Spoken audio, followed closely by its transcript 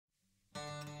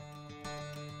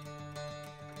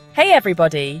Hey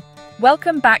everybody!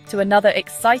 Welcome back to another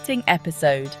exciting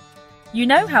episode. You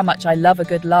know how much I love a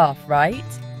good laugh, right?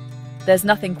 There's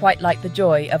nothing quite like the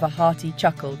joy of a hearty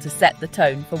chuckle to set the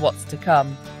tone for what's to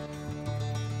come.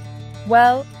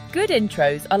 Well, good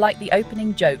intros are like the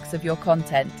opening jokes of your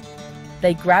content.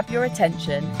 They grab your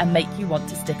attention and make you want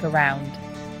to stick around.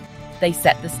 They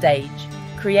set the stage,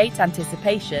 create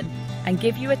anticipation, and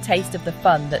give you a taste of the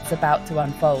fun that's about to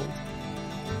unfold.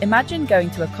 Imagine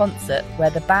going to a concert where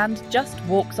the band just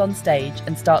walks on stage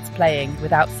and starts playing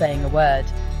without saying a word.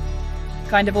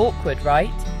 Kind of awkward, right?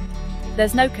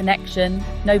 There's no connection,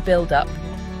 no build-up,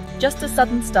 just a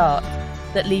sudden start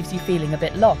that leaves you feeling a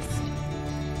bit lost.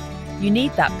 You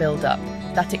need that build-up,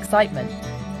 that excitement,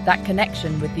 that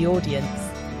connection with the audience.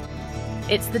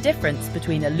 It's the difference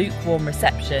between a lukewarm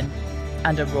reception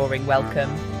and a roaring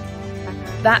welcome.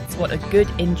 That's what a good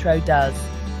intro does.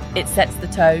 It sets the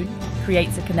tone,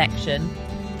 creates a connection,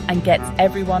 and gets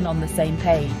everyone on the same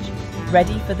page,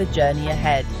 ready for the journey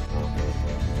ahead.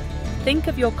 Think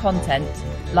of your content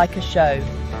like a show.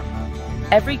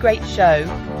 Every great show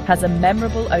has a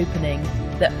memorable opening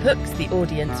that hooks the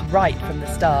audience right from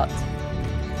the start.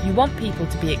 You want people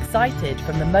to be excited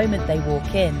from the moment they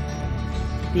walk in.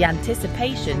 The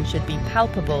anticipation should be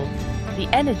palpable, the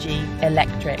energy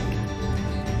electric.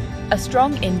 A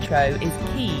strong intro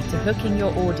is key to hooking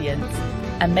your audience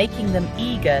and making them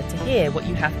eager to hear what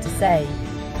you have to say.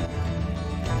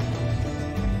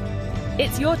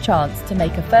 It's your chance to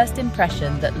make a first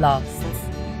impression that lasts.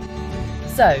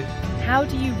 So, how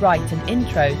do you write an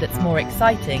intro that's more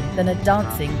exciting than a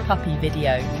dancing puppy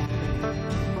video?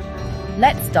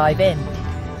 Let's dive in.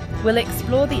 We'll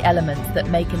explore the elements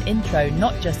that make an intro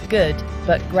not just good,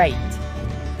 but great.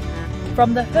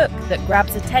 From the hook that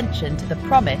grabs attention to the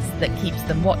promise that keeps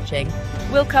them watching,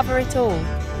 we'll cover it all.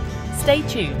 Stay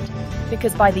tuned,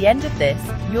 because by the end of this,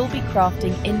 you'll be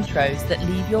crafting intros that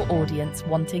leave your audience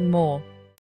wanting more.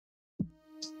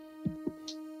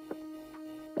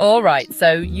 Alright,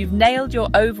 so you've nailed your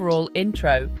overall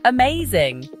intro.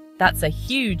 Amazing! That's a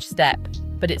huge step,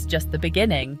 but it's just the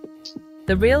beginning.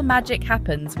 The real magic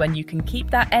happens when you can keep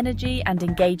that energy and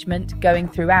engagement going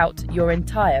throughout your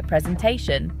entire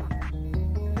presentation.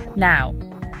 Now,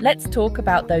 let's talk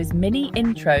about those mini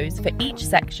intros for each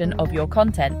section of your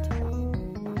content.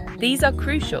 These are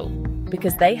crucial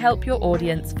because they help your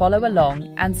audience follow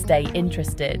along and stay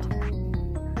interested.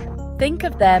 Think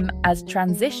of them as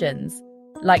transitions,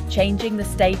 like changing the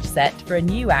stage set for a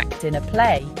new act in a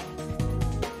play.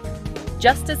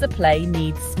 Just as a play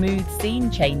needs smooth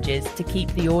scene changes to keep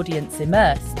the audience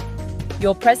immersed,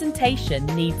 your presentation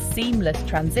needs seamless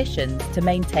transitions to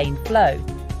maintain flow.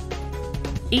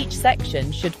 Each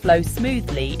section should flow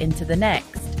smoothly into the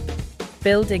next,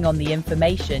 building on the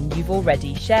information you've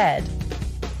already shared.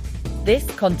 This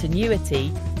continuity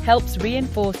helps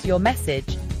reinforce your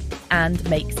message and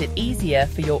makes it easier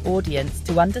for your audience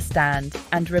to understand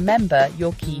and remember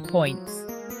your key points.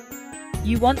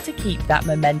 You want to keep that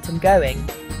momentum going,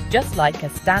 just like a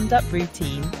stand-up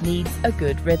routine needs a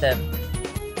good rhythm.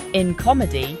 In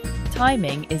comedy,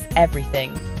 timing is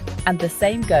everything, and the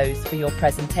same goes for your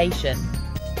presentation.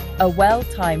 A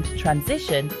well-timed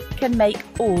transition can make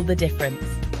all the difference.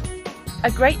 A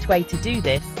great way to do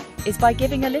this is by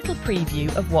giving a little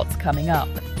preview of what's coming up.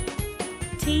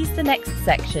 Tease the next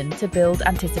section to build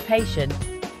anticipation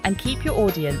and keep your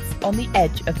audience on the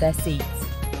edge of their seats.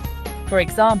 For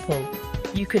example,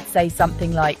 you could say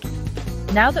something like,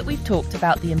 "Now that we've talked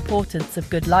about the importance of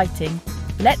good lighting,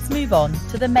 let's move on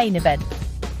to the main event,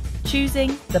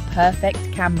 choosing the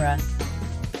perfect camera."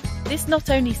 This not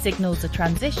only signals a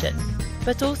transition,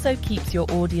 but also keeps your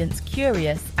audience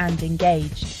curious and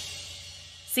engaged.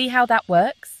 See how that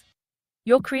works?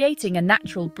 You're creating a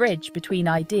natural bridge between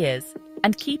ideas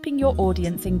and keeping your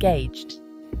audience engaged.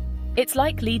 It's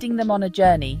like leading them on a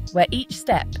journey where each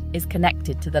step is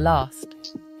connected to the last.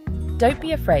 Don't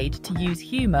be afraid to use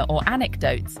humor or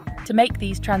anecdotes to make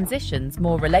these transitions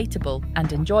more relatable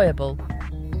and enjoyable.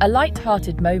 A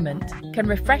light-hearted moment can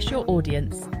refresh your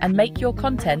audience and make your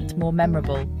content more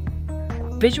memorable.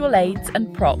 Visual aids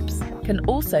and props can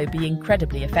also be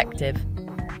incredibly effective.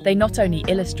 They not only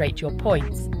illustrate your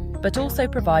points, but also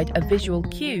provide a visual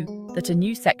cue that a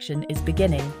new section is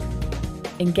beginning.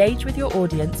 Engage with your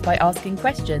audience by asking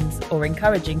questions or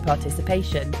encouraging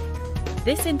participation.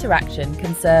 This interaction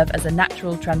can serve as a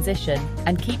natural transition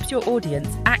and keeps your audience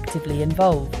actively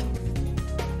involved.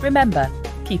 Remember,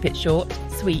 keep it short,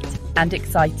 sweet, and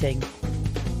exciting.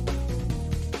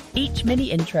 Each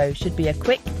mini intro should be a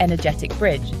quick, energetic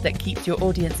bridge that keeps your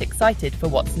audience excited for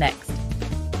what's next.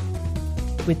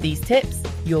 With these tips,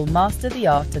 you'll master the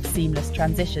art of seamless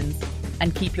transitions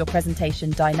and keep your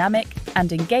presentation dynamic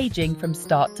and engaging from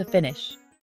start to finish.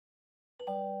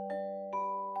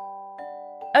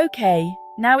 Okay,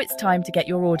 now it's time to get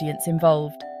your audience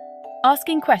involved.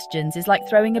 Asking questions is like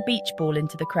throwing a beach ball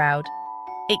into the crowd.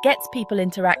 It gets people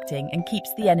interacting and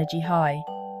keeps the energy high.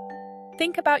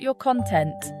 Think about your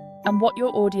content and what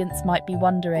your audience might be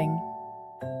wondering.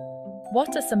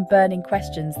 What are some burning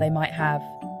questions they might have?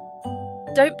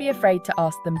 Don't be afraid to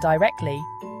ask them directly.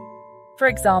 For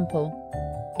example,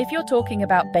 if you're talking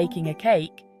about baking a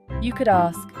cake, you could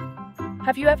ask,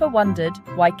 "Have you ever wondered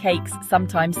why cakes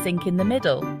sometimes sink in the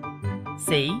middle?"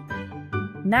 See?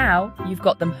 Now you've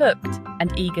got them hooked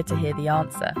and eager to hear the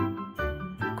answer.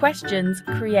 Questions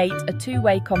create a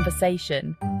two-way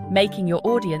conversation, making your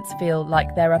audience feel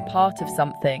like they're a part of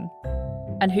something.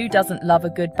 And who doesn't love a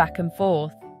good back and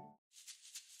forth?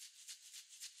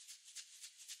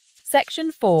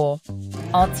 Section 4.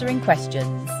 Answering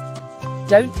questions.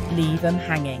 Don't leave them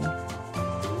hanging.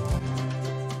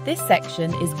 This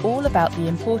section is all about the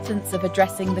importance of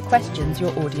addressing the questions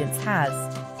your audience has.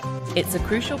 It's a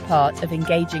crucial part of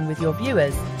engaging with your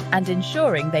viewers and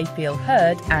ensuring they feel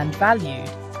heard and valued.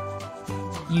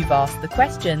 You've asked the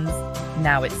questions,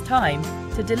 now it's time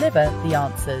to deliver the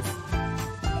answers.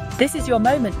 This is your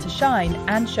moment to shine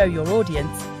and show your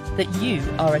audience that you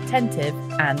are attentive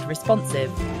and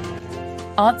responsive.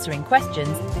 Answering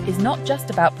questions is not just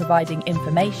about providing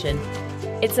information,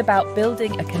 it's about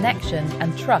building a connection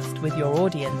and trust with your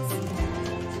audience.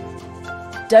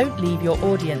 Don't leave your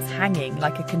audience hanging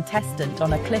like a contestant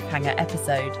on a cliffhanger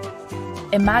episode.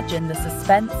 Imagine the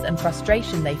suspense and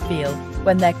frustration they feel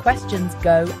when their questions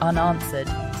go unanswered.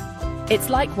 It's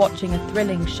like watching a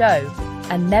thrilling show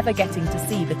and never getting to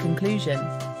see the conclusion.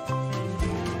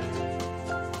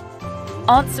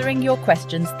 Answering your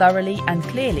questions thoroughly and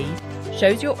clearly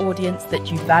shows your audience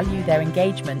that you value their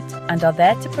engagement and are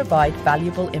there to provide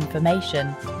valuable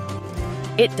information.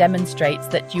 It demonstrates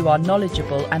that you are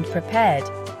knowledgeable and prepared,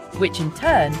 which in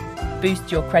turn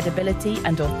boosts your credibility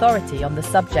and authority on the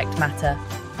subject matter.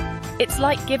 It's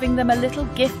like giving them a little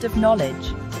gift of knowledge.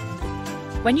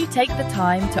 When you take the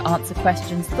time to answer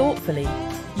questions thoughtfully,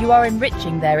 you are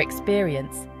enriching their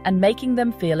experience and making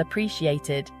them feel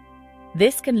appreciated.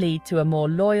 This can lead to a more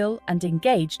loyal and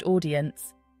engaged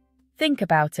audience. Think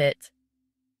about it.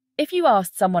 If you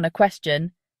asked someone a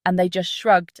question and they just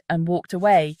shrugged and walked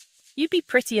away, you'd be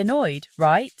pretty annoyed,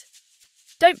 right?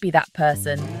 Don't be that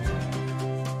person.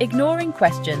 Ignoring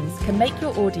questions can make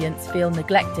your audience feel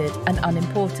neglected and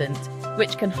unimportant,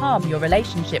 which can harm your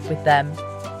relationship with them.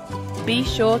 Be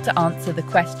sure to answer the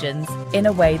questions in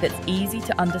a way that's easy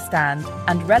to understand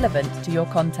and relevant to your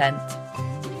content.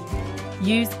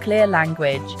 Use clear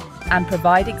language and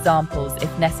provide examples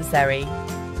if necessary.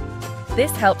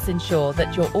 This helps ensure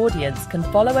that your audience can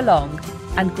follow along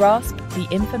and grasp the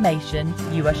information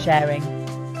you are sharing.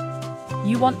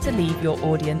 You want to leave your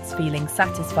audience feeling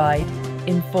satisfied,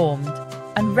 informed,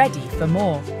 and ready for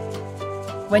more.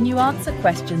 When you answer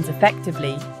questions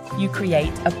effectively, you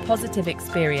create a positive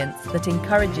experience that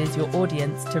encourages your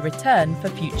audience to return for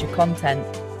future content.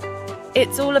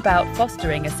 It's all about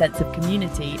fostering a sense of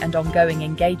community and ongoing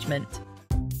engagement.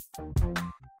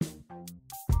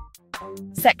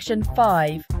 Section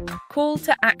 5. Call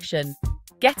to action.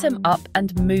 Get 'em up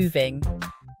and moving.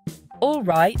 All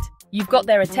right, you've got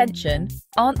their attention,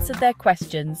 answered their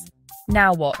questions.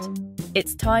 Now what?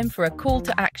 It's time for a call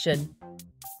to action.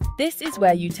 This is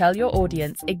where you tell your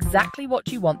audience exactly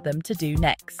what you want them to do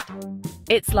next.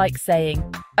 It's like saying,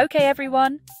 "Okay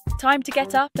everyone, time to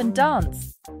get up and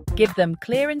dance." Give them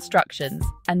clear instructions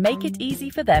and make it easy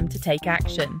for them to take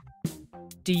action.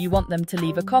 Do you want them to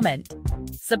leave a comment?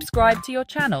 Subscribe to your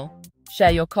channel?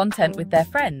 Share your content with their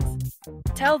friends?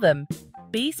 Tell them,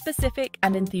 be specific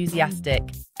and enthusiastic,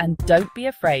 and don't be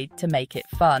afraid to make it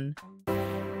fun.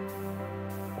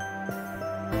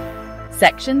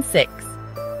 Section 6.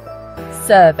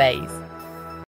 Surveys.